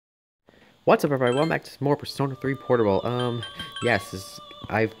What's up, everybody? Welcome back to more Persona 3 Portable. Yes,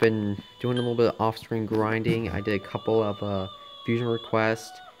 I've been doing a little bit of off-screen grinding. I did a couple of, fusion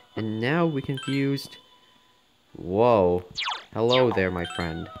requests, and now we can fused... Whoa. Hello there, my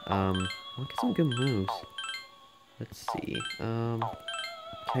friend. I'll get some good moves. Let's see. Can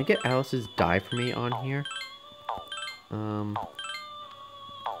I get Alice's die for me on here?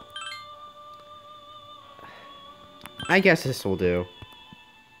 I guess this will do.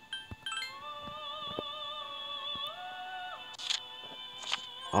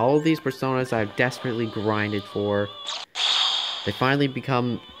 All of these personas I've desperately grinded for, they finally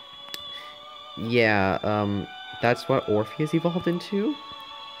become... Yeah, that's what Orpheus evolved into?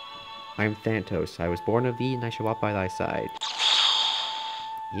 I'm Thantos. I was born of thee, and I shall walk by thy side.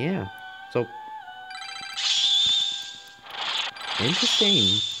 Yeah, so...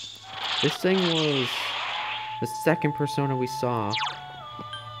 Interesting. This thing was the second persona we saw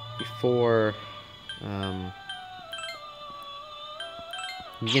before,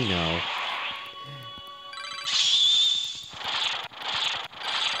 you know.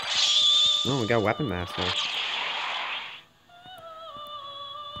 Oh, we got a Weapon Master.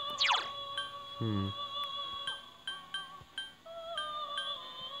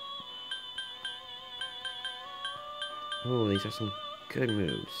 Oh, these are some good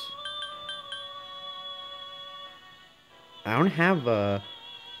moves. I don't have,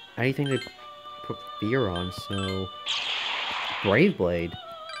 anything to put fear on, so... Brave Blade.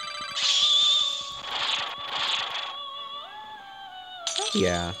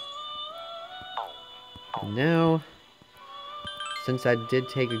 Yeah. And now, since I did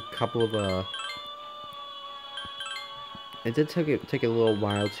take a couple of, it did take a little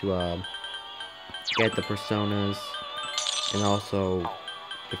while to, get the personas, and also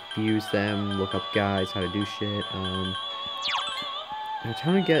diffuse them, look up guides, how to do shit, I'm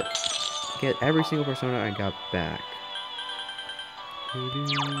trying to get every single persona I got back.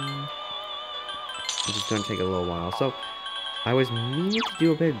 It's just gonna take a little while. So, I was meaning to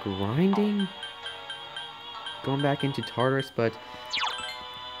do a bit of grinding, going back into Tartarus, but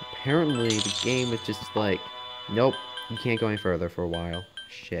apparently the game is just like, nope, you can't go any further for a while.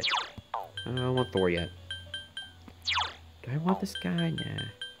 Shit. I don't want Thor yet. Do I want this guy? Nah.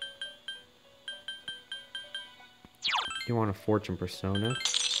 You want a Fortune persona?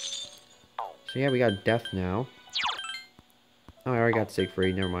 So yeah, we got Death now. Oh, I already got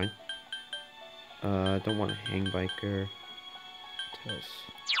Siegfried, never mind. Don't want a Hangbiker.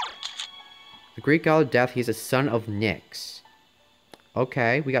 The Greek god of death, he's a son of Nyx.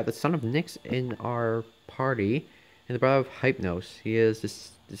 Okay, we got the son of Nyx in our party, and the brother of Hypnos. He is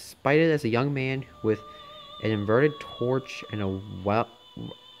despite it as a young man with an inverted torch and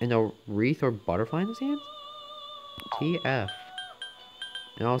a wreath or butterfly in his hands? TF.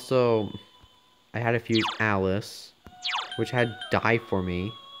 And also, I had to fuse Alice, which had die for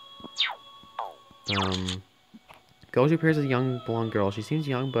me. Ghost appears as a young blonde girl. She seems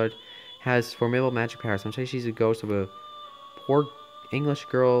young, but has formidable magic powers. Some say she's a ghost of a poor English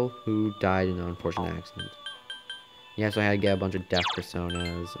girl who died in an unfortunate accident. Yeah, so I had to get a bunch of death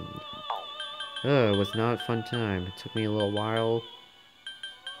personas, and... it was not a fun time. It took me a little while.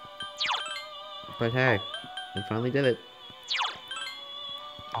 But hey, I finally did it.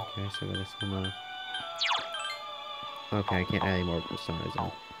 Okay, so this one, okay, I can't add any more personas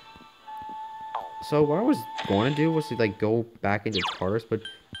in. So what I was going to do was to, like, go back into Tartarus, but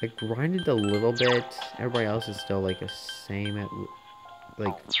I grinded a little bit. Everybody else is still, like, the same at,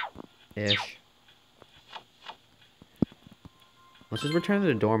 like, ish. Let's just return to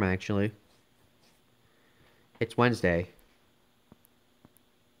the dorm, actually. It's Wednesday.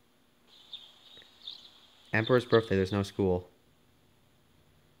 Emperor's birthday, there's no school.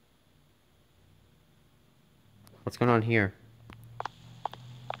 What's going on here?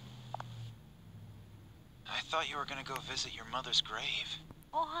 I thought you were gonna go visit your mother's grave.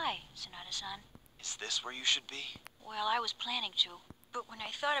 Oh, hi, Sonata-san. Is this where you should be? Well, I was planning to, but when I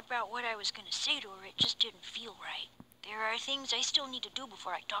thought about what I was gonna say to her, it just didn't feel right. There are things I still need to do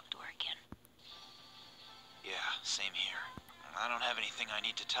before I talk to her again. Yeah, same here. I don't have anything I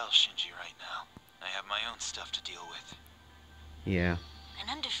need to tell Shinji right now. I have my own stuff to deal with. Yeah. An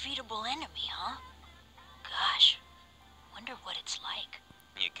undefeatable enemy, huh? Gosh, wonder what it's like.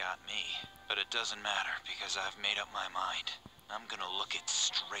 You got me, but it doesn't matter because I've made up my mind. I'm gonna look it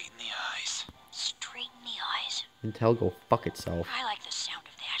straight in the eyes. Straight in the eyes. And tell go fuck itself. I like the sound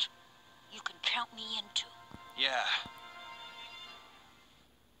of that. You can count me in too. Yeah.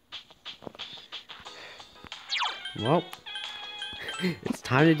 Well, it's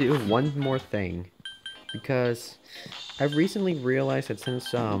time to do one more thing. Because I've recently realized that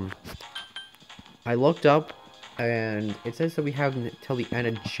since, I looked up, and it says that we have till the end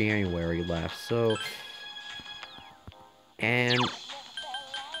of January left, so... And...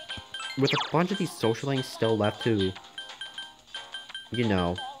 with a bunch of these social links still left to... you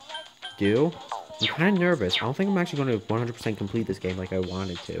know... do... I'm kind of nervous. I don't think I'm actually going to 100% complete this game like I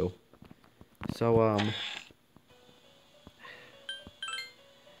wanted to. So,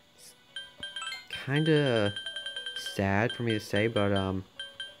 it's kind of sad for me to say, but,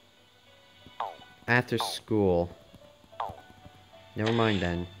 after school. Never mind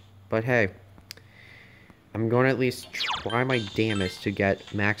then. But hey, I'm going to at least try my damnedest to get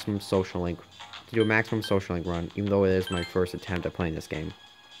maximum social link, to do a maximum social link run, even though it is my first attempt at playing this game.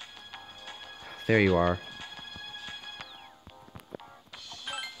 There you are.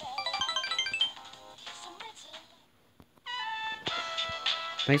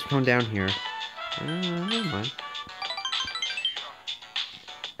 Thanks for coming down here. Never mind.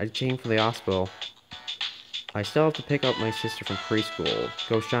 I just came from the hospital. I still have to pick up my sister from preschool,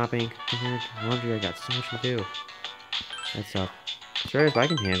 go shopping, laundry. I got so much to do. That stuff. Sure, if I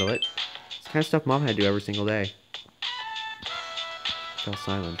can handle it. It's the kind of stuff Mom had to do every single day. Fell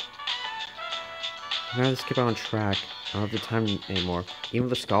silent. I'd rather skip out on track. I don't have the time anymore. Even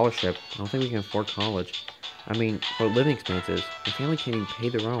with a scholarship, I don't think we can afford college. I mean, what living expenses? My family can't even pay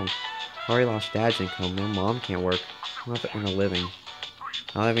their own. I already lost Dad's income. Now Mom can't work. I don't have to earn a living.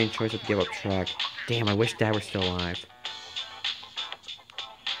 I don't have any choice but to give up track. Damn, I wish Dad were still alive.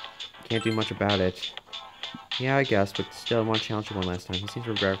 Can't do much about it. Yeah, I guess, but still, I want to challenge him one last time. He seems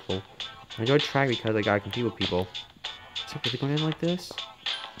regretful. I enjoyed track because I gotta compete with people. Is it really going to end like this?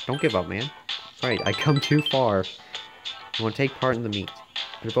 Don't give up, man. Right, I come too far. I want to take part in the meet.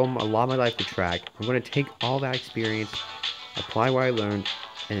 I devote a lot of my life to track. I'm going to take all that experience, apply what I learned,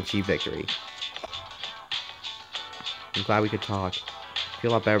 and achieve victory. I'm glad we could talk. I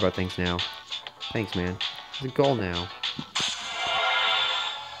feel a lot better about things now. Thanks, man. It's a goal now.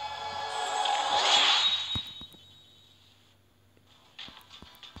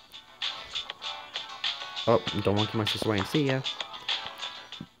 Oh, don't want to keep my sister waiting. See ya.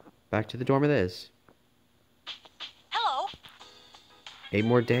 Back to the dorm it is. Hello. 8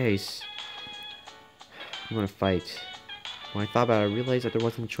 more days. I'm gonna fight. When I thought about it, I realized that there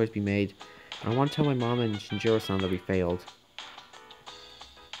wasn't a choice to be made. I don't want to tell my mom and Shinjiro-san that we failed.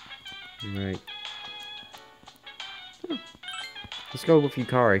 Alright. Let's go with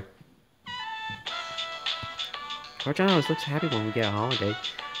Yukari. Archon always looks happy when we get a holiday.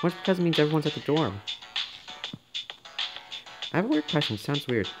 What's because it means everyone's at the dorm? I have a weird question. It sounds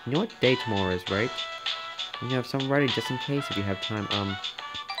weird. You know what day tomorrow is, right? And you have some ready just in case if you have time.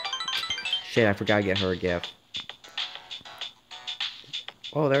 Shit, I forgot to get her a gift.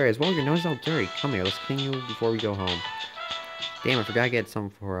 Oh, there it is. Well, your nose is all dirty. Come here, let's clean you before we go home. Damn, I forgot to get some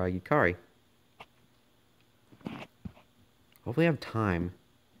for, Yukari. Hopefully I have time.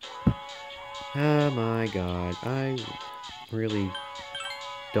 Oh my god. I really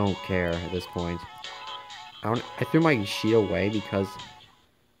don't care at this point. I threw my sheet away because...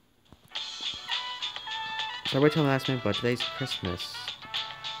 So I waited till the last minute, but today's Christmas.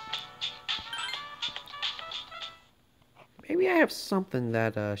 Maybe I have something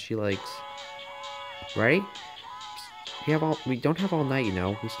that she likes. Ready? We don't have all night, you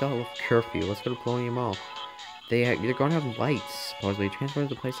know. We still have curfew. Let's go to Polonium Mall. They're going to have lights, supposedly. Transform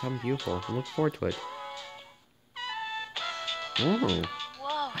the place something beautiful. I'm looking forward to it. Oh.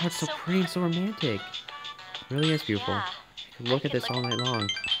 Whoa, That's so pretty and so romantic. It really is beautiful. Yeah, I could look at this all night long.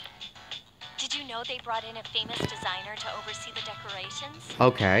 Did you know they brought in a famous designer to oversee the decorations?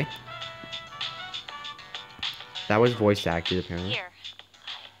 Okay. That was voice acted, apparently. Here,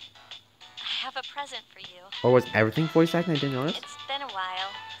 I have a present for you. Oh, was everything voice acted? I didn't notice? It's been a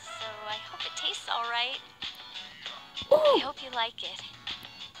while, so I hope it tastes all right. Ooh. I hope you like it.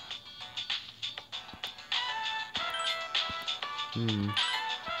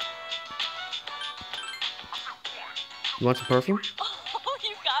 You want some perfume? Oh,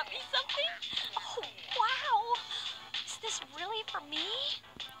 you got me something? Oh, wow. Is this really for me?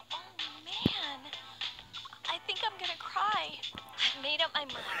 Oh, man. I think I'm gonna cry. I've made up my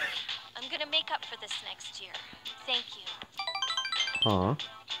mind. I'm gonna make up for this next year. Thank you. Aw.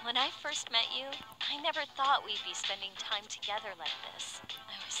 When I first met you, I never thought we'd be spending time together like this.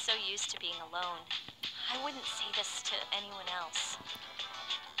 I was so used to being alone. I wouldn't say this to anyone else.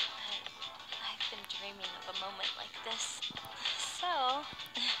 But I've been dreaming of a moment like this. So,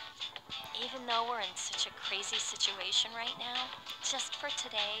 even though we're in such a crazy situation right now, just for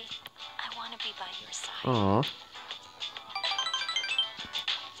today, I want to be by your side. Aw.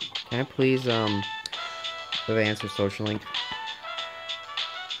 Can I please, answer social link?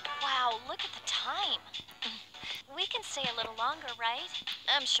 Wow, look at the time? We can stay a little longer, right?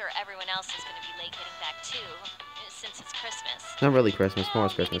 I'm sure everyone else is going to be late getting back too, since it's Christmas. Not really Christmas, more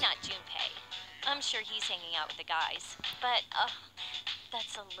Well, Christmas. maybe not Junpei. I'm sure he's hanging out with the guys. But,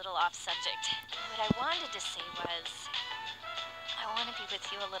 that's a little off subject. What I wanted to say was, I want to be with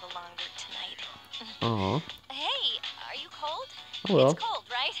you a little longer tonight. Aw. Hey, are you cold? Hello. It's cold,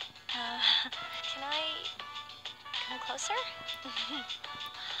 right? Can I come closer?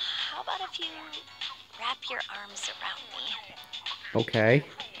 How about if you wrap your arms around me? Okay.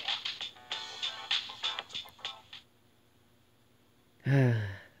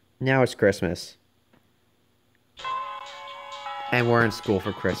 Now it's Christmas. And we're in school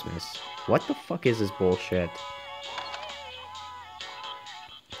for Christmas. What the fuck is this bullshit?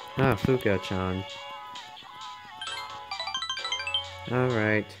 Ah, Fuuka-chan.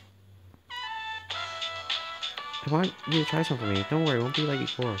 Alright. I want you to try something for me. Don't worry, it won't be like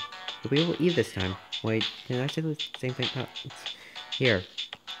before. You'll be able to eat this time. Wait, can I say the same thing? No, here.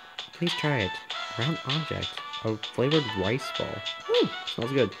 Please try it. Round object. A flavored rice ball. Woo!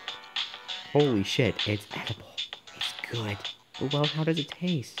 Smells good. Holy shit, it's edible. It's good. Oh, well, how does it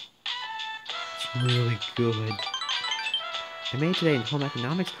taste? It's really good. I made it today in home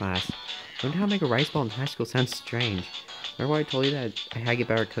economics class. Learned how to make a rice ball in high school sounds strange. Remember when I told you that I had to get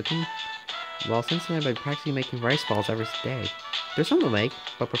better at cooking? Well, since then I've been practicing making rice balls every day. They're something to make,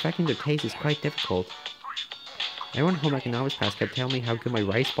 but perfecting their taste is quite difficult. Everyone in home economics class kept telling me how good my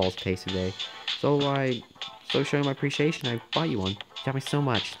rice balls taste today. So showing my appreciation, I bought you one. You got me so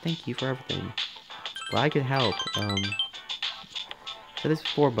much. Thank you for everything. Glad I could help. Said this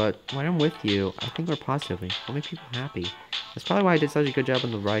before, but when I'm with you, I think more positively. I'll make people happy. That's probably why I did such a good job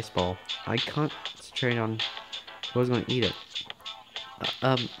on the rice ball. I concentrated on who was going to eat it.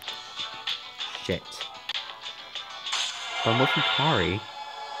 Shit. But I'm with Hikari.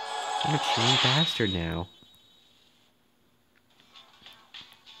 I'm a cheating bastard now.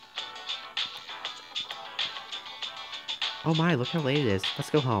 Oh my, look how late it is. Let's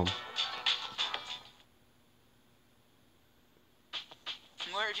go home.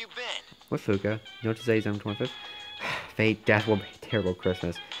 Where have you been? With Fuuka. You know today's on 25th? Fate, death will be a terrible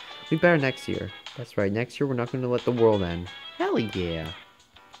Christmas. We better next year. That's right, next year we're not going to let the world end. Hell yeah.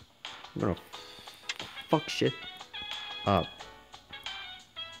 I'm gonna fuck shit up.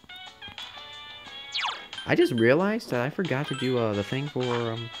 I just realized that I forgot to do the thing for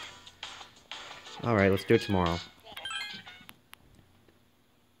Alright, let's do it tomorrow.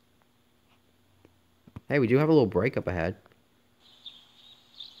 Hey, we do have a little break up ahead.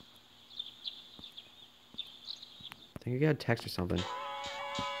 I think I got a text or something.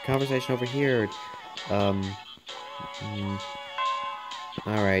 Conversation over here.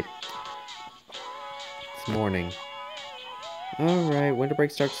 Alright. It's morning. Alright, winter break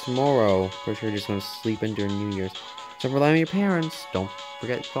starts tomorrow. Pretty sure you're just gonna sleep in during New Year's. So rely on your parents. Don't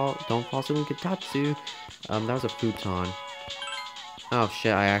forget, don't fall asleep in Kitatsu. That was a futon. Oh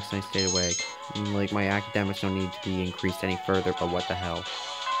shit, I accidentally stayed awake. Like, my academics don't need to be increased any further, but what the hell.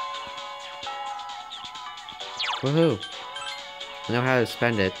 Woohoo! I know how to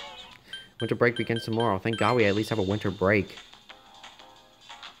spend it. Winter break begins tomorrow. Thank God we at least have a winter break.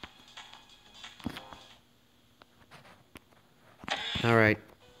 Alright.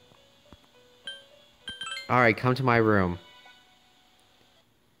 Alright, come to my room.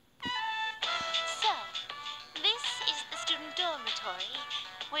 So, this is the student dormitory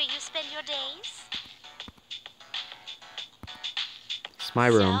where you spend your days? It's my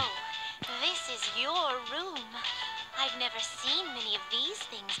room. So, this is your room. I've never seen many of these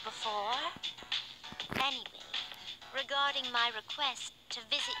things before. Anyway, regarding my request to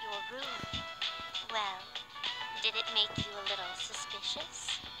visit your room, well, did it make you a little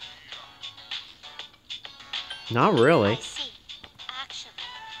suspicious? Not really. I see. Actually,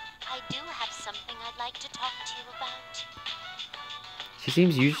 I do have something I'd like to talk to you about. She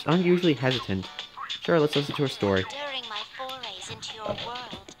seems unusually hesitant. Sure, let's listen to her story. During my forays into your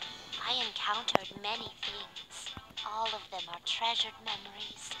world, I encountered many things. All of them are treasured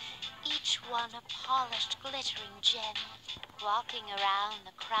memories, each one a polished, glittering gem. Walking around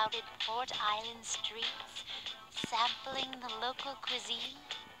the crowded Port Island streets, sampling the local cuisine,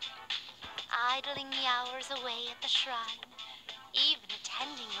 idling the hours away at the shrine, even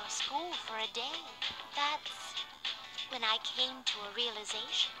attending your school for a day. That's when I came to a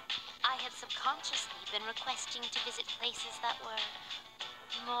realization. I had subconsciously been requesting to visit places that were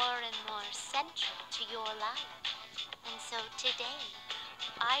more and more central to your life. And so today,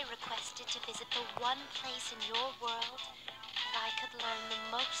 I requested to visit the one place in your world that I could learn the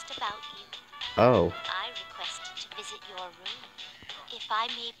most about you. Oh. I requested to visit your room. If I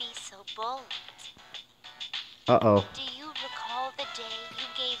may be so bold, Uh-oh. Do you recall the day you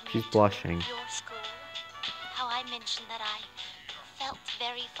gave me She's a tour blushing. of your school? How I mentioned that I felt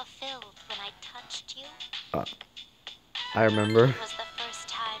very fulfilled when I touched you? I remember. It was the first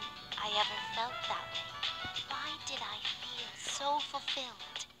time I ever felt that way. Why did I feel so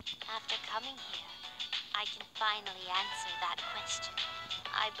fulfilled? After coming here, I can finally answer that question.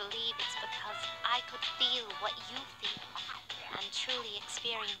 I believe it's because I could feel what you feel and truly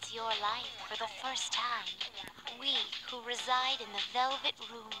experience your life for the first time. We who reside in the Velvet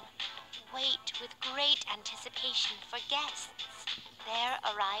Room wait with great anticipation for guests. Their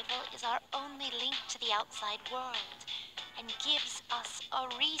arrival is our only link to the outside world and gives us a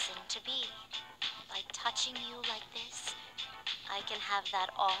reason to be. By touching you like this, I can have that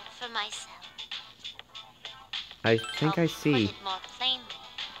all for myself. I think I I'll see. put it more plainly.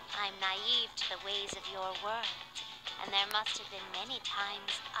 I'm naive to the ways of your world, and there must have been many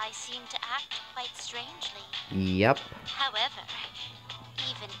times I seemed to act quite strangely. Yep. However,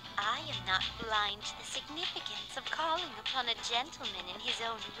 even I am not blind to the significance of calling upon a gentleman in his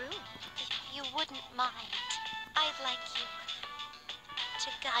own room. If you wouldn't mind, I'd like you to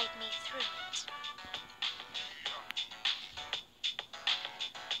guide me through it.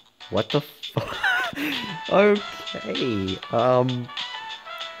 What the fuck? Okay.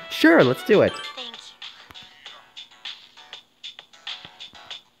 Sure, let's do it. Thank you.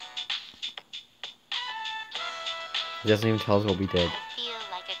 It doesn't even tell us what we did. I feel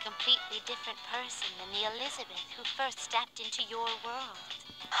like a completely different person than the Elizabeth who first stepped into your world.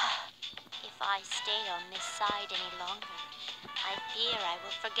 If I stay on this side any longer, I fear I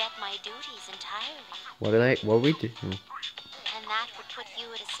will forget my duties entirely. What we do? And that would put you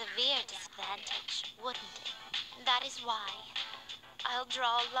at a severe disadvantage, wouldn't it? That is why I'll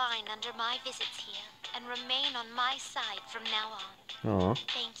draw a line under my visits here and remain on my side from now on. Aw.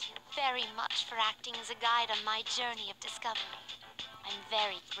 Thank you very much for acting as a guide on my journey of discovery. I'm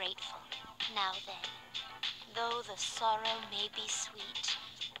very grateful. Now then, though the sorrow may be sweet,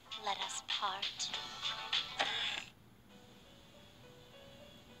 let us part.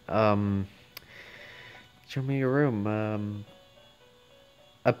 Show me your room.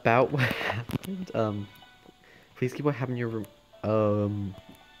 About what happened? Please keep what happened in your room.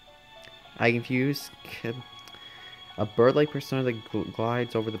 I confuse a bird-like persona that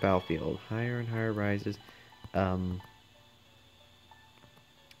glides over the battlefield. Higher and higher rises. I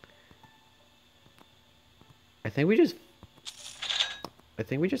think we just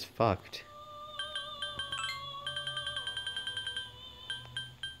fucked.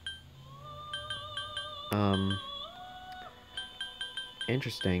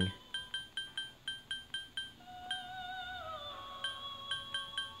 Interesting.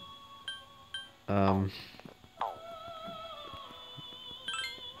 How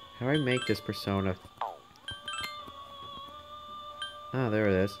do I make this persona? Ah, there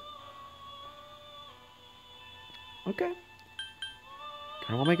it is. Okay.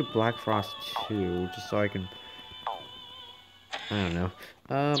 I want to make a Black Frost 2, just so I can... I don't know.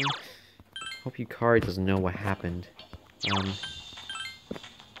 Hope Yukari doesn't know what happened.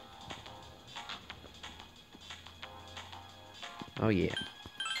 Oh yeah.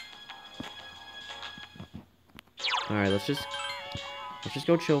 Alright, let's just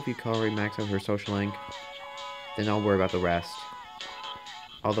go chill with Yukari, max out her social link. Then I'll worry about the rest.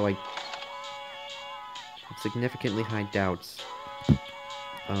 Although I have significantly high doubts.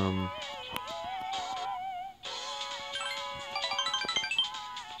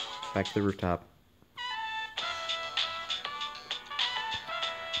 Back to the rooftop.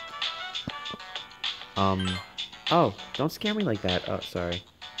 Oh, don't scare me like that. Oh, sorry.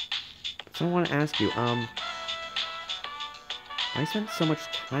 So I want to ask you, why spend so much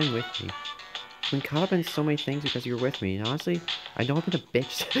time with me? I've been caught up in so many things because you're with me, and honestly, I know I've been a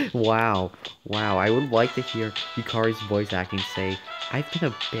bitch. Wow. I would like to hear Yukari's voice acting say, I've been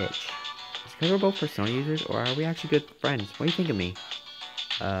a bitch. Is it because we're both Persona users, or are we actually good friends? What do you think of me?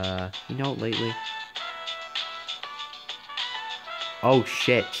 You know, lately... Oh,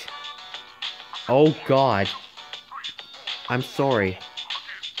 shit. Oh, God. I'm sorry.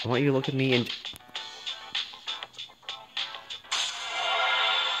 I want you to look at me and...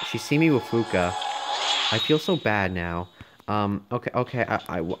 She's seen me with Fuka. I feel so bad now. Okay,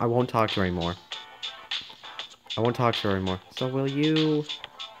 I won't talk to her anymore. I won't talk to her anymore. So will you...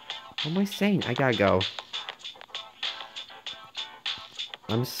 What am I saying? I gotta go.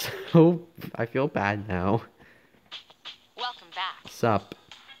 I'm so... I feel bad now. Welcome back. Sup?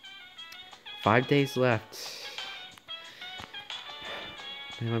 5 days left.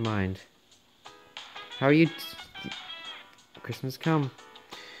 In my mind. How are you... Christmas come.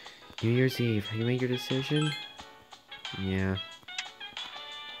 New Year's Eve. Have you made your decision? Yeah.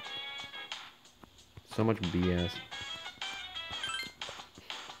 So much BS.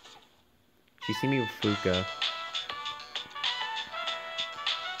 She see me with Fuka.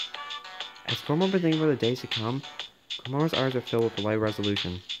 As Komomo been thinking for the days to come, Komomo's eyes are filled with light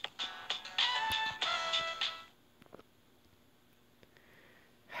resolution.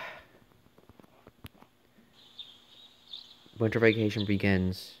 Winter vacation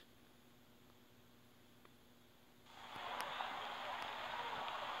begins.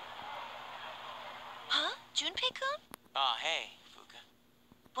 Huh? Junpei-kun? Oh, hey, Fuka.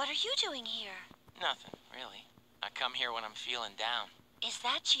 What are you doing here? Nothing, really. I come here when I'm feeling down. Is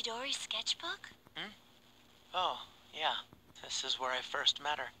that Chidori's sketchbook? Oh, yeah. This is where I first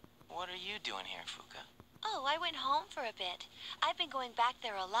met her. What are you doing here, Fuka? Oh, I went home for a bit. I've been going back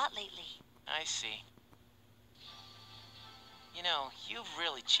there a lot lately. I see. You know, you've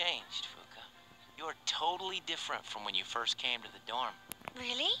really changed, Fuka. You're totally different from when you first came to the dorm.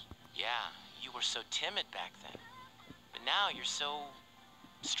 Really? Yeah, you were so timid back then. But now you're so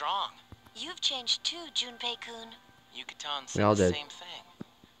strong. You've changed too, Junpei-kun. Yukaton We said all the did. same thing.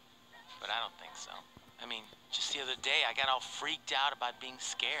 But I don't think so. I mean, just the other day I got all freaked out about being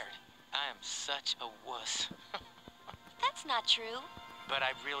scared. I am such a wuss. That's not true. But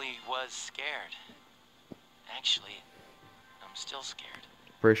I really was scared. Actually, I'm still scared.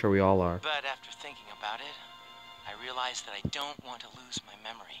 Pretty sure we all are. But after thinking about it, I realized that I don't want to lose my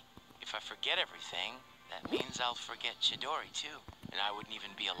memory. If I forget everything, that means I'll forget Chidori too. And I wouldn't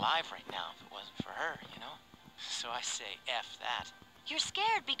even be alive right now if it wasn't for her, you know? So I say F that. You're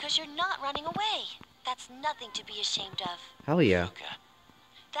scared because you're not running away. That's nothing to be ashamed of. Hell yeah. Fuka.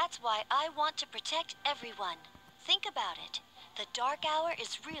 That's why I want to protect everyone. Think about it. The dark hour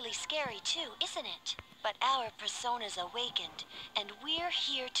is really scary too, isn't it? But our persona's awakened, and we're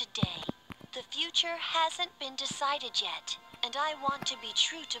here today. The future hasn't been decided yet, and I want to be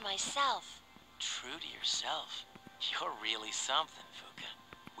true to myself. True to yourself. You're really something, Fuka.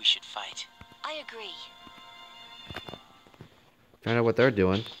 We should fight. I agree. Find out what they're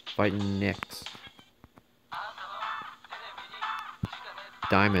doing. Fighting Nyx.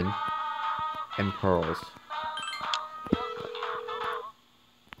 Diamond. And Pearls.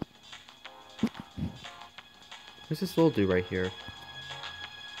 Who's this little dude right here?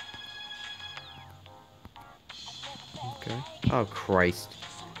 Okay. Oh, Christ.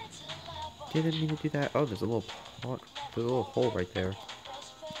 Didn't mean to do that. Oh, there's a little pot. There's a little hole right there.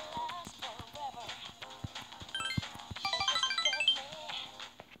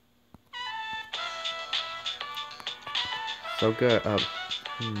 So good.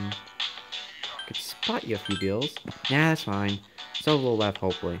 Could spot you a few bills. Nah, that's fine. Still a little left,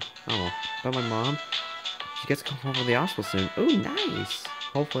 hopefully. Oh well. But my mom, she gets to come home from the hospital soon. Ooh, nice.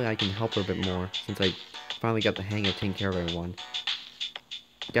 Hopefully I can help her a bit more, since I finally got the hang of taking care of everyone.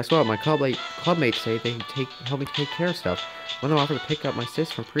 Guess what? My clubmates say they help me take care of stuff. One of them offered to pick up my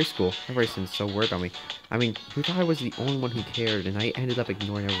sis from preschool. Everybody's been so worried about me. I mean, who thought I was the only one who cared, and I ended up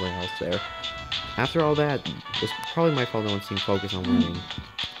ignoring everyone else there. After all that, it was probably my fault no one seemed focused on winning.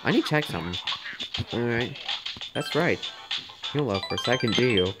 I need to check something. Alright. That's right. You don't love for a second, do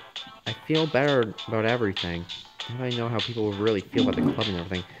you? I feel better about everything. Now that I know how people will really feel about the club and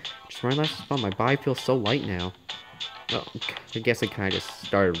everything. Just running less fun. My body feels so light now. Well, I guess I kind of just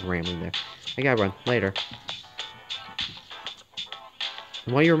started rambling there. I gotta run. Later.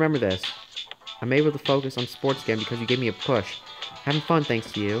 And while you remember this, I'm able to focus on sports again because you gave me a push. Having fun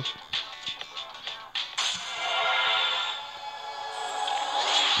thanks to you.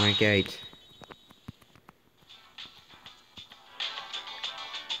 Rank 8.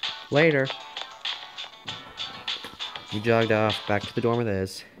 Later. We jogged off back to the dorm with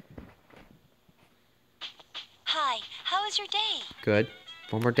Liz. Hi, how was your day? Good.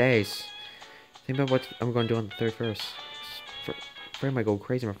 4 more days. Think about what I'm going to do on the 31st. Afraid I might go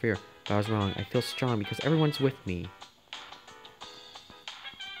crazy from fear. But I was wrong. I feel strong because everyone's with me.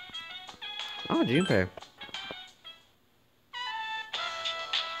 Oh, Junpei.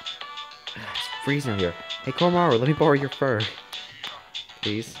 It's freezing out here. Hey, Komaru, let me borrow your fur.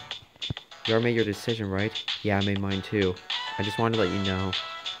 Please. You already made your decision, right? Yeah, I made mine too. I just wanted to let you know.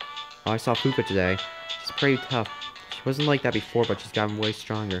 Oh, I saw Fuka today. She's pretty tough. She wasn't like that before, but she's gotten way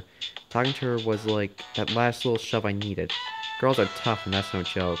stronger. Talking to her was like that last little shove I needed. Girls are tough, and that's no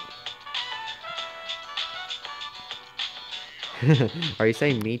joke. Are you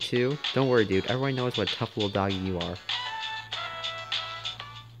saying me too? Don't worry, dude. Everyone knows what a tough little doggy you are.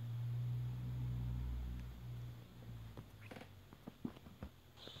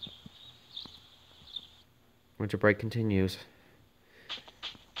 Winter break continues.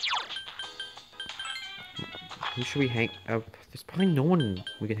 Who should we hang out? There's probably no one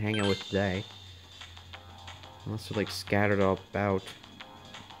we can hang out with today. Unless they're like scattered all about.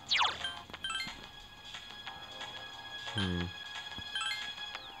 Hmm.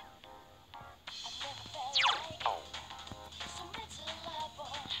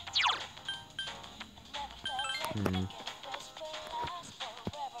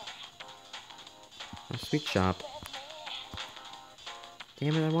 A sweet shop.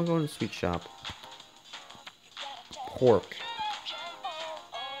 Damn it, I want to go in a sweet shop. Pork.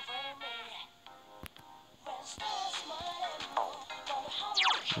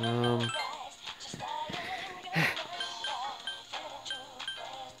 Too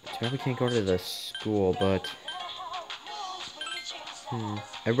bad we can't go to the school, but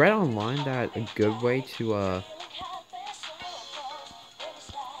I read online that a good way to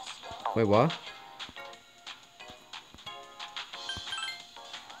wait, what?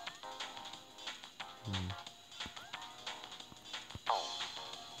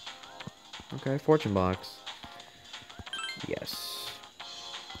 Okay, fortune box. Yes.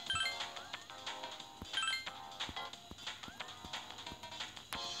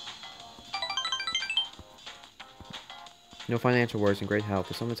 No financial worries and great health.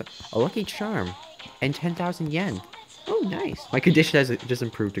 If someone's a lucky charm and 10,000 yen. Oh, nice. My condition has just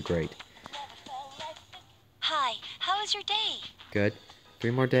improved to great. Hi, how was your day? Good.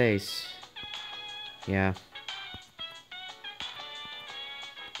 3 more days. Yeah.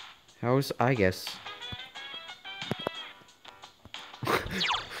 How's I guess?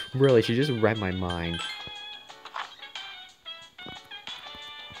 Really, she just read my mind.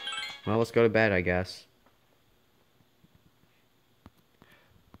 Well, let's go to bed, I guess.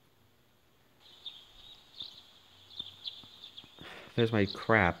 There's my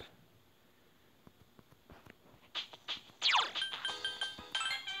crap.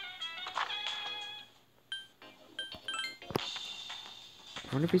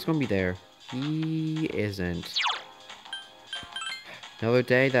 I wonder if he's gonna be there. He isn't. Another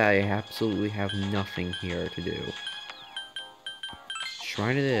day that I absolutely have nothing here to do.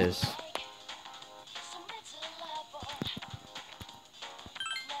 Shrine it is.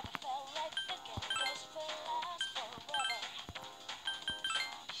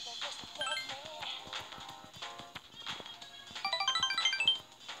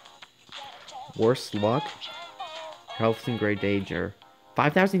 Worse luck? Health's in great danger.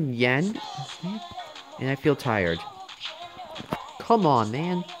 5,000 yen? And I feel tired. Come on,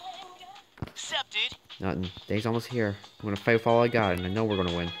 man. Accepted. Nothing. Day's almost here. I'm gonna fight with all I got, and I know we're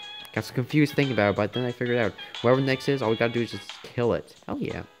gonna win. Got so confused thinking about it, but then I figured out. Whoever next is, all we gotta do is just kill it. Hell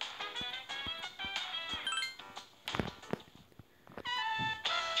yeah.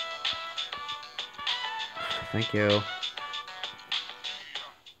 Thank you.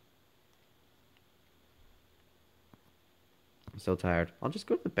 I'm so tired. I'll just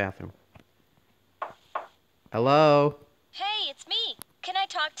go to the bathroom. Hello? Hey, it's me. Can I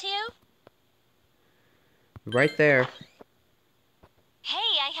talk to you? Right there. Hey,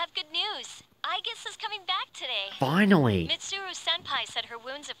 I have good news. Aigis is coming back today. Finally! Mitsuru Senpai said her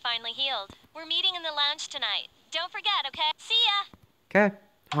wounds have finally healed. We're meeting in the lounge tonight. Don't forget, okay? See ya! Okay.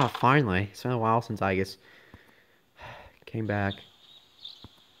 Oh, finally. It's been a while since I guess came back.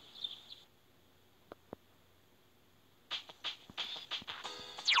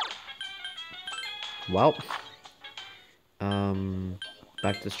 Well.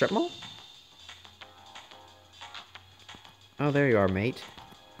 Back to the strip mall? Oh, there you are, mate.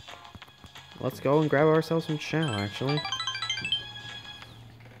 Let's go and grab ourselves some chow, actually.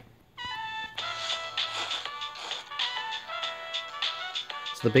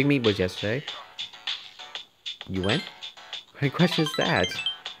 So the big meet was yesterday. You win? What question is that?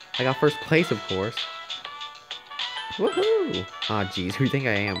 I got first place, of course. Woohoo! Aw, jeez, who do you think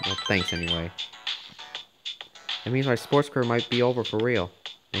I am? Well, thanks anyway. That means my sports career might be over for real.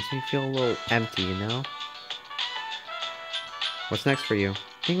 Makes me feel a little empty, you know? What's next for you?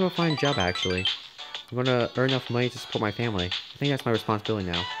 I think I'll find a job, actually. I'm gonna earn enough money to support my family. I think that's my responsibility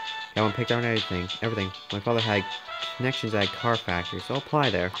now. I want to pick out everything. My father had connections at a car factory, so I'll apply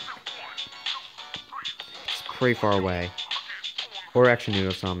there. It's pretty far away. Or Action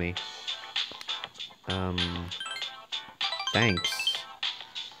Noodle saw me. Thanks.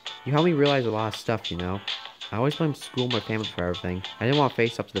 You helped me realize a lot of stuff, you know? I always blamed school and my family for everything. I didn't want to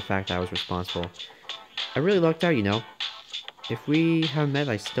face up to the fact that I was responsible. I really lucked out, you know? If we haven't met,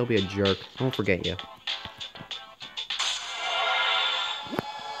 I'd still be a jerk. I won't forget you.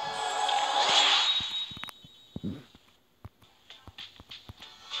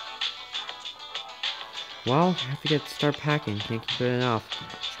 Well, I have to start packing. Can't keep it enough.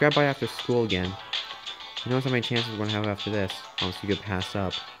 Just grab by after school again. Who knows how many chances we're gonna have after this? Once you get passed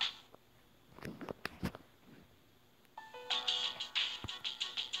up.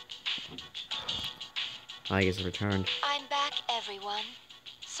 I guess it returned. I'm back, everyone.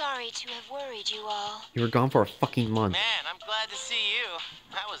 Sorry to have worried you all. You were gone for a fucking month. Man, I'm glad to see you.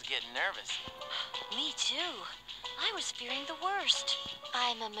 I was getting nervous. Me too. I was fearing the worst.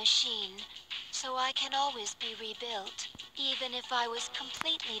 I'm a machine, so I can always be rebuilt. Even if I was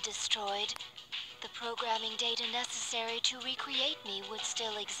completely destroyed, the programming data necessary to recreate me would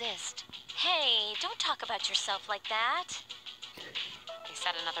still exist. Hey, don't talk about yourself like that. They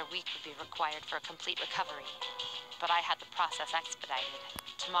said another week would be required for a complete recovery, but I had the process expedited.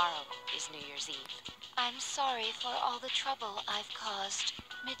 Tomorrow is New Year's Eve. I'm sorry for all the trouble I've caused.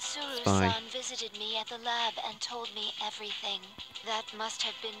 fine. Mitsuru-san visited me at the lab and told me everything. That must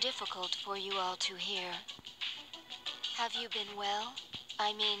have been difficult for you all to hear. Have you been well?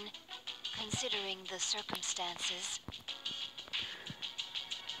 I mean, considering the circumstances.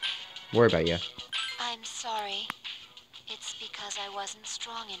 Worry about you. I'm sorry. It's because I wasn't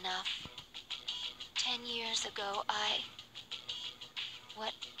strong enough. 10 years ago,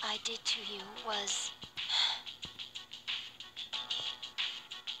 what I did to you was...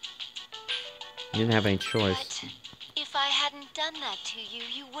 You didn't have any choice. But if I hadn't done that to you,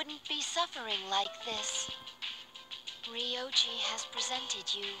 you wouldn't be suffering like this. Ryoji has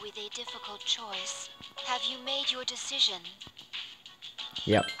presented you with a difficult choice. Have you made your decision?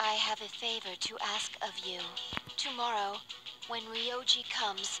 Yep. I have a favor to ask of you. Tomorrow, when Ryoji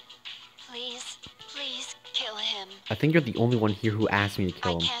comes, please kill him. I think you're the only one here who asked me to I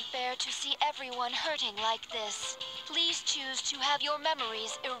kill him. can't bear to see everyone hurting like this. Please choose to have your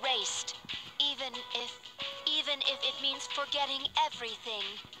memories erased. Even if it means forgetting everything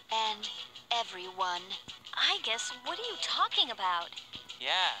and everyone. I guess, what are you talking about?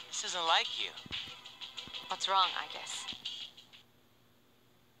 Yeah, this isn't like you. What's wrong, I guess?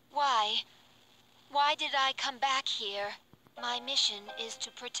 Why? Why did I come back here? My mission is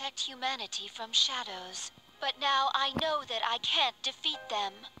to protect humanity from shadows. But now I know that I can't defeat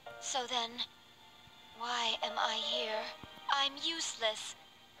them. So then, why am I here? I'm useless.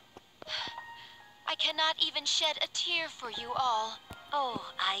 I cannot even shed a tear for you all.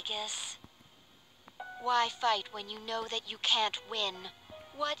 Oh, I guess. Why fight when you know that you can't win?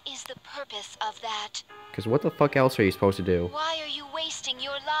 What is the purpose of that? Because what the fuck else are you supposed to do? Why are you wasting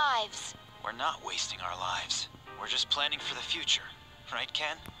your lives? We're not wasting our lives. We're just planning for the future. Right,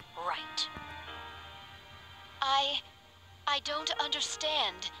 Ken? Right. I don't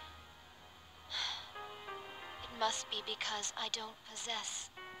understand. It must be because I don't possess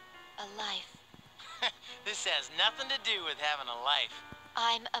a life. This has nothing to do with having a life.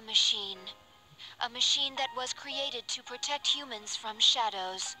 I'm a machine. A machine that was created to protect humans from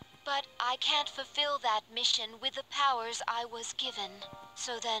shadows. But I can't fulfill that mission with the powers I was given.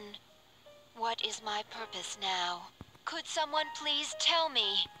 So then, what is my purpose now? Could someone please tell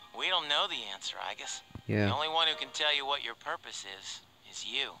me? We don't know the answer, Igus. Yeah. The only one who can tell you what your purpose is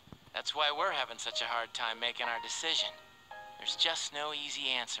you. That's why we're having such a hard time making our decision. There's just no easy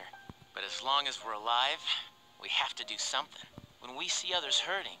answer. But as long as we're alive, we have to do something. When we see others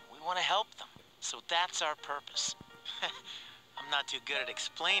hurting, we want to help them. So that's our purpose. I'm not too good at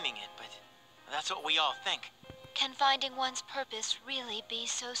explaining it, but that's what we all think. Can finding one's purpose really be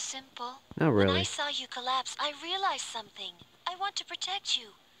so simple? Not When I really. saw you collapse, I realized something. I want to protect you.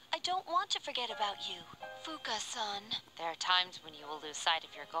 I don't want to forget about you. Fuka-san. There are times when you will lose sight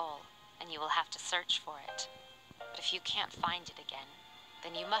of your goal, and you will have to search for it. But if you can't find it again,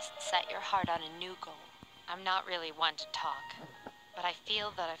 then you must set your heart on a new goal. I'm not really one to talk, but I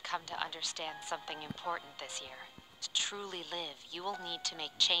feel that I've come to understand something important this year. To truly live, you will need to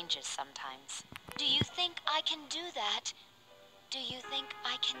make changes sometimes. Do you think I can do that? Do you think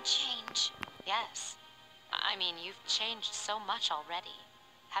I can change? Yes. I mean, you've changed so much already.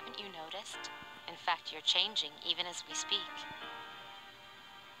 Haven't you noticed? In fact, you're changing even as we speak.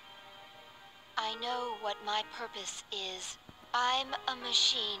 I know what my purpose is. I'm a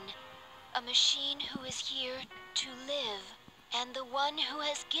machine. A machine who is here to live. And the one who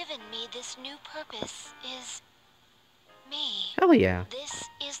has given me this new purpose is me. Hell yeah. This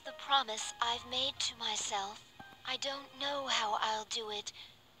is the promise I've made to myself. I don't know how I'll do it,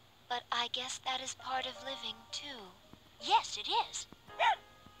 but I guess that is part of living too. Yes, it is.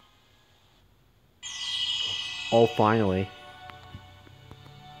 Oh, finally.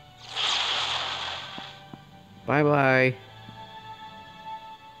 Bye-bye.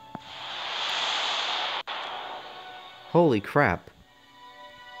 Holy crap.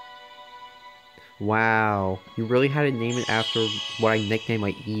 Wow. You really had to name it after what I nicknamed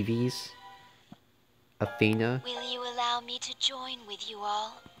my Eevees? Athena. Will you allow me to join with you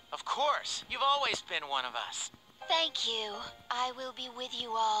all? Of course. You've always been one of us. Thank you. I will be with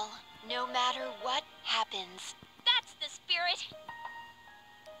you all, no matter what happens. That's the spirit.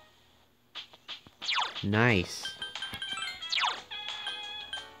 Nice.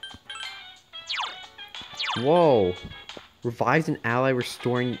 Whoa. Revives an ally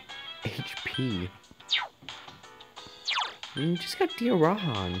restoring HP. You just got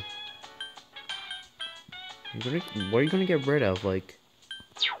Diorahan. What are you gonna get rid of? Like,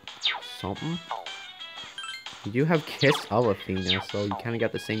 something? You do have Kiss of Athena, so you kinda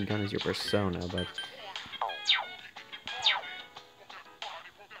got the same gun as your Persona, but...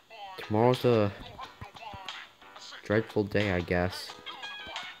 Tomorrow's a dreadful day, I guess.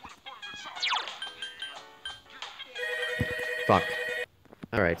 Fuck.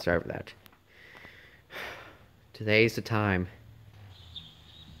 Alright, sorry for that. Today's the time.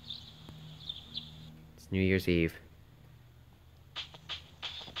 It's New Year's Eve.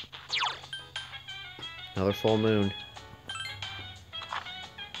 Another full moon.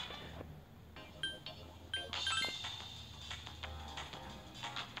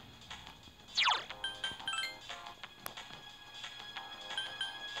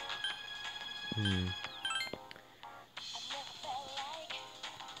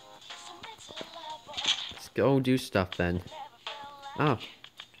 Let's go do stuff then. Oh,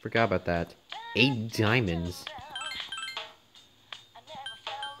 forgot about that. 8 diamonds.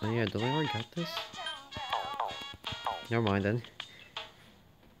 Oh yeah, don't I already got this? Never mind then.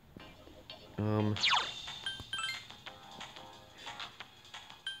 Let's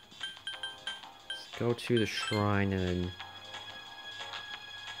go to the shrine and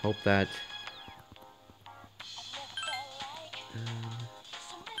hope that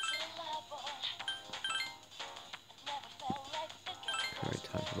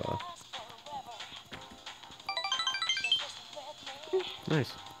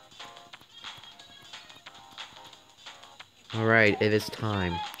nice. Alright, it is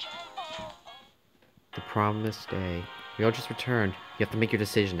time. The promised day. We all just returned. You have to make your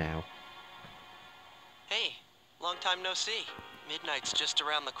decision now. Hey, long time no see. Midnight's just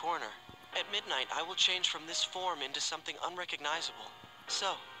around the corner. At midnight, I will change from this form into something unrecognizable.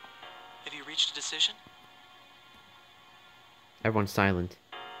 So, have you reached a decision? Everyone's silent.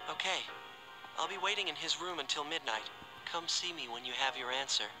 Okay. I'll be waiting in his room until midnight. Come see me when you have your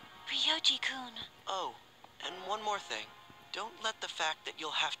answer. Ryoji-kun. Oh, and one more thing. Don't let the fact that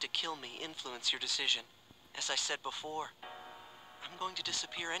you'll have to kill me influence your decision. As I said before, I'm going to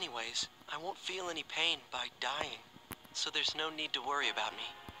disappear anyways. I won't feel any pain by dying, so there's no need to worry about me.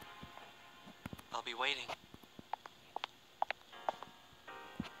 I'll be waiting.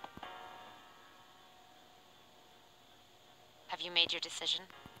 Have you made your decision?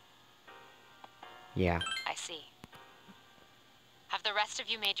 Yeah. I see. Have the rest of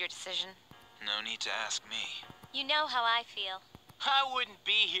you made your decision? No need to ask me. You know how I feel. I wouldn't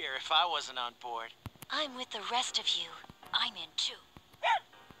be here if I wasn't on board. I'm with the rest of you. I'm in too.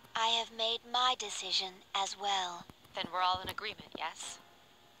 I have made my decision as well. Then we're all in agreement, yes?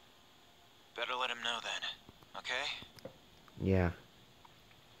 Better let him know then, okay? Yeah.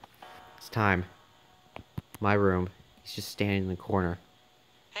 It's time. My room. He's just standing in the corner.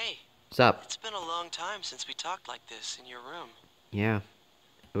 Hey, What's up? it's been a long time since we talked like this in your room. Yeah.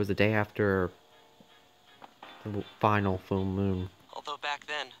 It was the day after the final full moon. Although back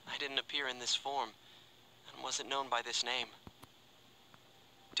then, I didn't appear in this form, and wasn't known by this name.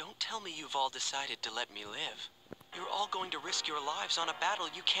 Don't tell me you've all decided to let me live. You're all going to risk your lives on a battle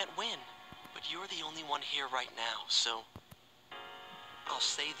you can't win. But you're the only one here right now, so... I'll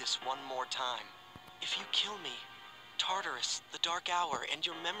say this one more time. If you kill me, Tartarus, the Dark Hour, and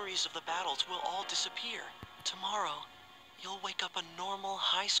your memories of the battles will all disappear. Tomorrow, you'll wake up a normal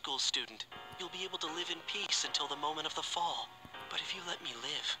high school student. You'll be able to live in peace until the moment of the fall. But if you let me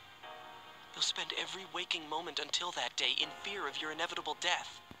live, you'll spend every waking moment until that day in fear of your inevitable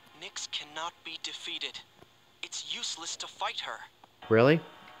death. Nyx cannot be defeated. It's useless to fight her. Really?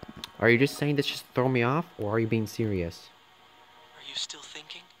 Are you just saying this just to throw me off, or are you being serious? Are you still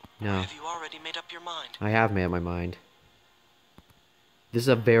thinking? No. Or have you already made up your mind? I have made up my mind. This is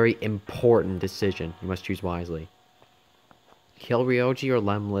a very important decision. You must choose wisely. Kill Ryoji or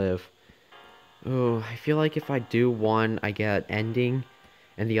let him live. Oh, I feel like if I do one, I get an ending,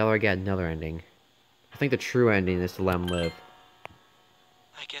 and the other I get another ending. I think the true ending is to let him live.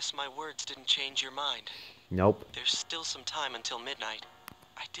 I guess my words didn't change your mind. Nope. There's still some time until midnight.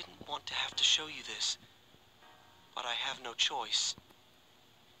 I didn't want to have to show you this, but I have no choice.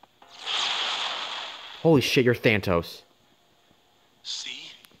 Holy shit, you're Thantos.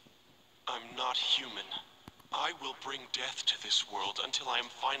 See? I'm not human. I will bring death to this world until I am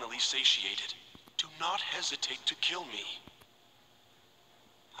finally satiated. Do not hesitate to kill me.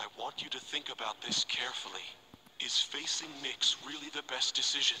 I want you to think about this carefully. Is facing Nyx really the best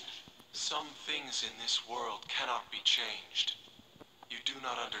decision? Some things in this world cannot be changed. You do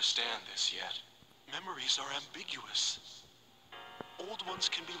not understand this yet. Memories are ambiguous. Old ones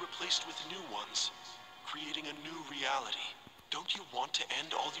can be replaced with new ones, creating a new reality. Don't you want to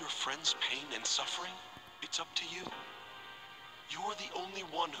end all your friends' pain and suffering? It's up to you. You're the only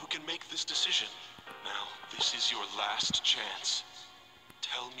one who can make this decision. Now, this is your last chance.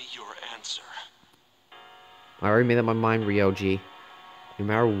 Tell me your answer. I already made up my mind, Ryoji. No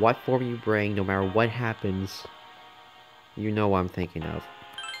matter what form you bring, no matter what happens, you know what I'm thinking of.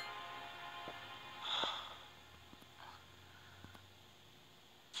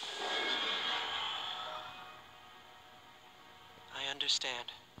 I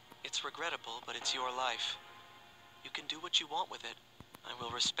understand. It's regrettable, but it's your life. You can do what you want with it. I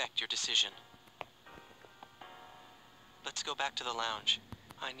will respect your decision. Let's go back to the lounge.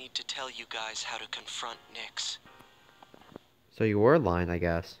 I need to tell you guys how to confront Nyx. So you were lying, I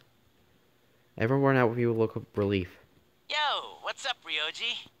guess. Everyone ran out with you a look of relief. Yo, what's up,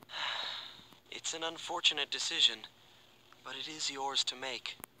 Ryoji? It's an unfortunate decision, but it is yours to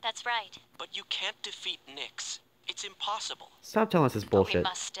make. That's right. But you can't defeat Nyx. It's impossible. Stop telling us this But we bullshit.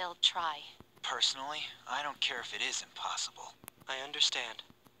 must still try. Personally, I don't care if it is impossible. I understand.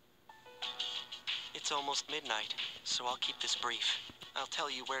 It's almost midnight, so I'll keep this brief. I'll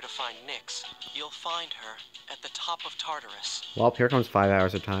tell you where to find Nyx. You'll find her at the top of Tartarus. Well, here comes 5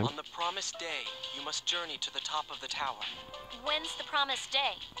 hours of time. On the promised day, you must journey to the top of the tower. When's the promised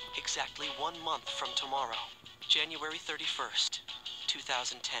day? Exactly 1 month from tomorrow, January 31st,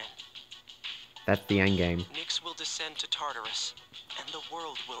 2010. That's the end game. Nyx will descend to Tartarus, and the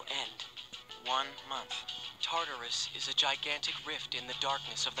world will end. 1 month. Tartarus is a gigantic rift in the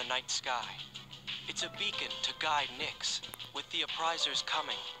darkness of the night sky. It's a beacon to guide Nyx. With the apprisers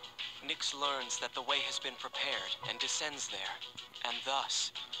coming, Nyx learns that the way has been prepared and descends there. And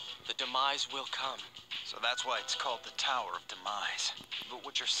thus, the demise will come. So that's why it's called the Tower of Demise. But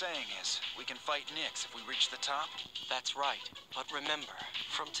what you're saying is, we can fight Nyx if we reach the top? That's right. But remember,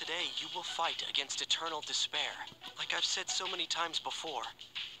 from today you will fight against eternal despair. Like I've said so many times before,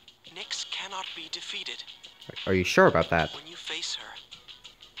 Nyx cannot be defeated. Are you sure about that? When you face her,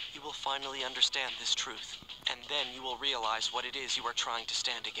 you will finally understand this truth. And then you will realize what it is you are trying to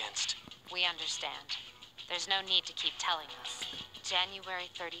stand against. We understand. There's no need to keep telling us. January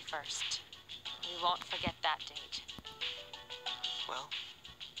 31st. We won't forget that date. Well,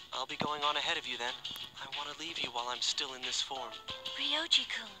 I'll be going on ahead of you then. I want to leave you while I'm still in this form.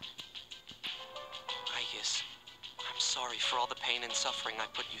 Ryoji-kun. Aegis, I'm sorry for all the pain and suffering I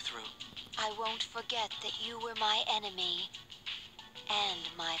put you through. I won't forget that you were my enemy and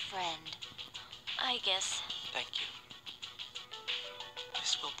my friend. I guess. Thank you.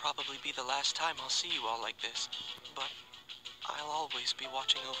 This will probably be the last time I'll see you all like this, but I'll always be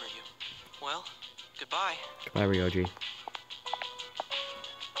watching over you. Well, goodbye. Goodbye, Ryoji.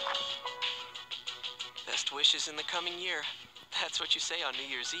 Best wishes in the coming year. That's what you say on New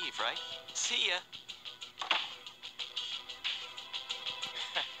Year's Eve, right? See ya.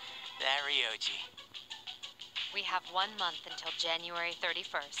 That Ryoji. We have 1 month until January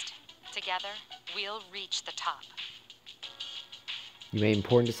 31st. Together, we'll reach the top. You made an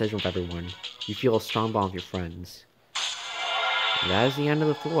important decision with everyone. You feel a strong bond with your friends. And that is the end of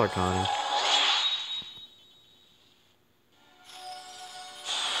the floor, Connie.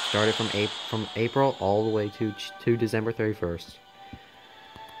 Started from April all the way to December 31st.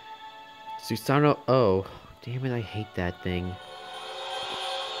 Susanoo. Oh, damn it! I hate that thing.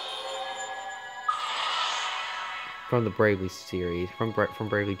 From the Bravely series, from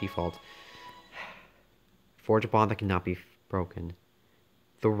Bravely Default. Forge a bond that cannot be broken.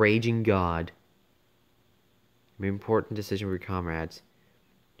 The Raging God. An important decision with your comrades.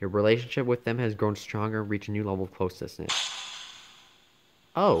 Your relationship with them has grown stronger and reached a new level of closeness.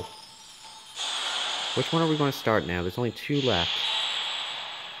 Oh. Which one are we going to start now? There's only 2 left.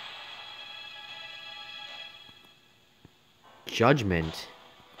 Judgment.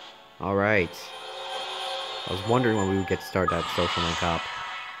 Alright. I was wondering when we would get to start that social link up.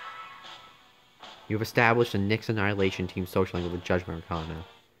 You've established a Nyx Annihilation Team social link with the Judgment Arcana.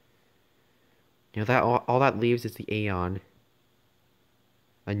 You know, that all that leaves is the Aeon.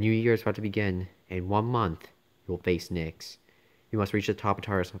 A new year is about to begin. In 1 month, you will face Nyx. You must reach the top of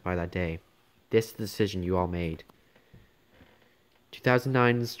Tartarus by that day. This is the decision you all made.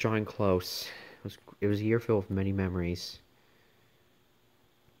 2009 is drawing close. It was a year filled with many memories.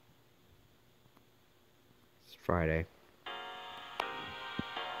 Friday.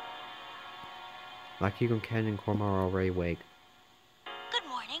 Akihiko, Ken, and Korma are already awake. Good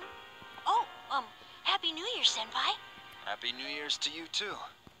morning. Oh, Happy New Year, Senpai. Happy New Year's to you, too.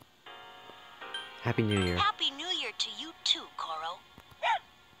 Happy New Year. Happy New Year to you too, Koro.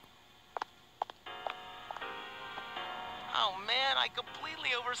 Oh man, I completely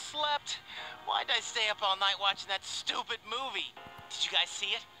overslept. Why'd I stay up all night watching that stupid movie? Did you guys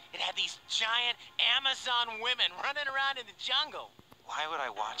see it? It had these giant Amazon women running around in the jungle. Why would I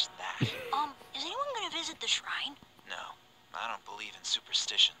watch that? Is anyone gonna visit the shrine? No, I don't believe in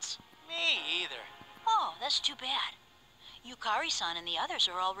superstitions. Me either. Oh, that's too bad. Yukari-san and the others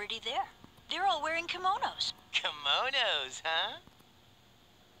are already there. They're all wearing kimonos. Kimonos, huh?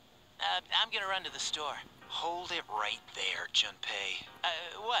 I'm gonna run to the store. Hold it right there, Junpei.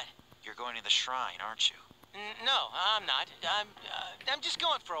 What? You're going to the shrine, aren't you? No, I'm not. I'm just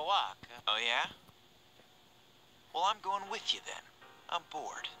going for a walk. Oh, yeah? Well, I'm going with you then. I'm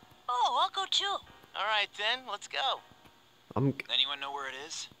bored. Oh, I'll go too. All right then, let's go. Anyone know where it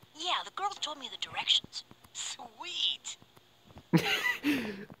is? Yeah, the girls told me the directions. Sweet.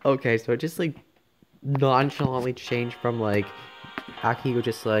 Okay, so it just like nonchalantly changed from like Akihiko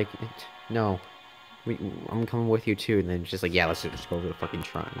just like, no, I'm coming with you too, and then just like, yeah, let's just go over the fucking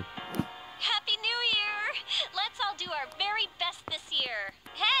shrine. Happy New Year! Let's all do our very best this year.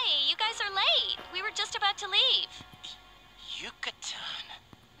 Hey, you guys are late. We were just about to leave. Yucatan.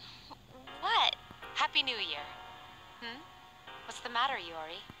 What? Happy New Year. What's the matter,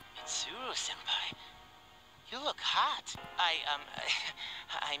 Yori? Mitsuru-senpai. You look hot.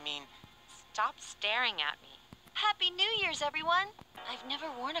 I mean... Stop staring at me. Happy New Year's, everyone. I've never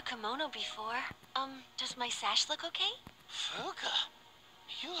worn a kimono before. Does my sash look okay? Fuka,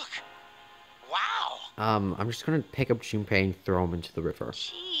 you look... Wow. I'm just gonna pick up Junpei and throw him into the river.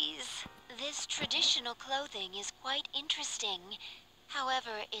 Jeez. This traditional clothing is quite interesting.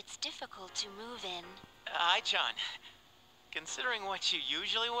 However, it's difficult to move in. Hi, John. Considering what you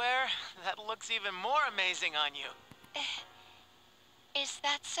usually wear, that looks even more amazing on you. Is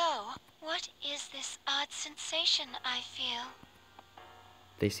that so? What is this odd sensation I feel?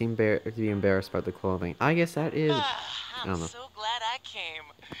 They seem to be embarrassed about the clothing. I guess that is... I I'm don't know. so glad I came.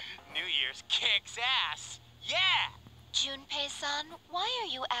 New Year's kicks ass. Yeah! Junpei-san, why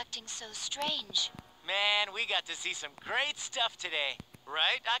are you acting so strange? Man, we got to see some great stuff today.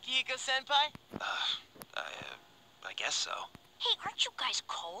 Right, Akihiko-senpai? I guess so. Hey, aren't you guys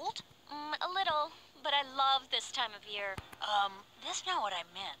cold? A little, but I love this time of year. That's not what I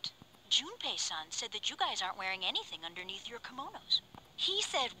meant. Junpei-san said that you guys aren't wearing anything underneath your kimonos. He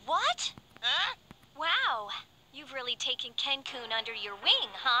said what? Huh? Wow, you've really taken Ken-kun under your wing,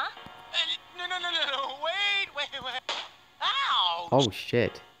 huh? No, wait. Ow! Oh,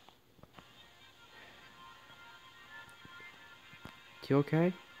 shit. You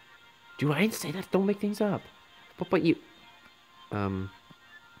okay? Dude, I didn't say that. Don't make things up. But you... Not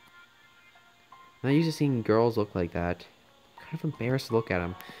used to seeing girls look like that. Kind of embarrassed to look at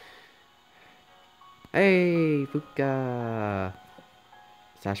them. Hey, Fuka!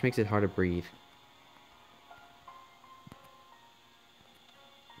 Sash makes it hard to breathe.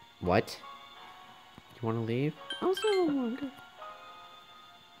 What? You want to leave? Oh, so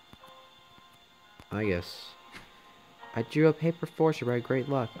I guess. I drew a paper fortune by great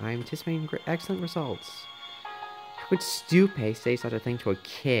luck. I am anticipating excellent results. How could Junpei say such a thing to a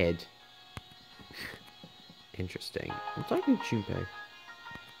kid? Interesting. I'm talking to Junpei.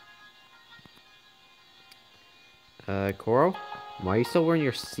 Koro? Why are you still wearing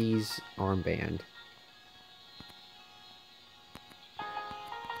your C's armband?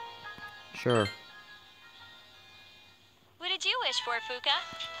 Sure. What did you wish for, Fuka?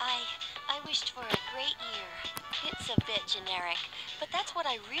 I wished for a great year. It's a bit generic, but that's what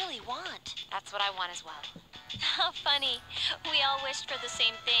I really want. That's what I want as well. How funny. We all wished for the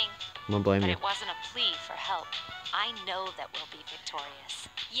same thing. I'm gonna blame But you. it wasn't a plea for help. I know that we'll be victorious.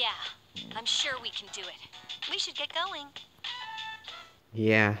 Yeah, I'm sure we can do it. We should get going.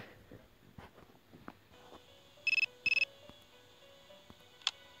 Yeah.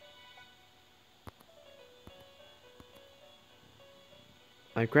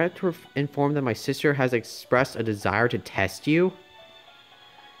 I regret to inform that my sister has expressed a desire to test you.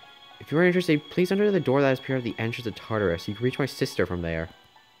 If you are interested, please enter the door that appears at the entrance of Tartarus. You can reach my sister from there.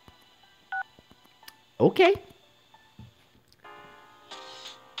 Okay.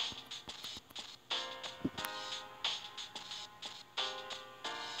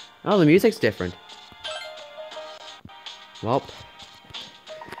 Oh, the music's different. Well,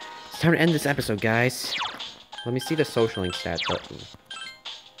 it's time to end this episode, guys. Let me see the social link stat button.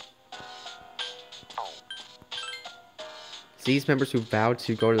 It's these members who vowed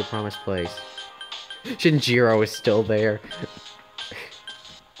to go to the promised place. Shinjiro is still there.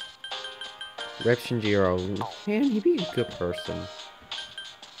 Rep Shinjiro. Man, he'd be a good person.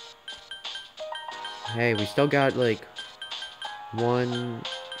 Hey, we still got like 1,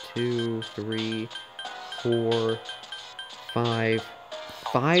 2, 3, 4, 5.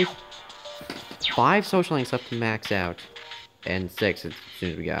 5 social links left to max out. And 6 as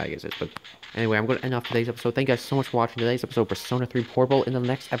soon as we got, I guess. But anyway, I'm going to end off today's episode. Thank you guys so much for watching today's episode of Persona 3 Portable. In the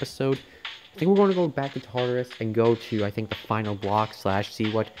next episode, I think we're going to go back to Tartarus and go to, I think, the final block /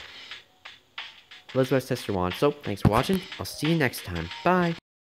 see what Elizabeth's sister wants. So, thanks for watching. I'll see you next time. Bye.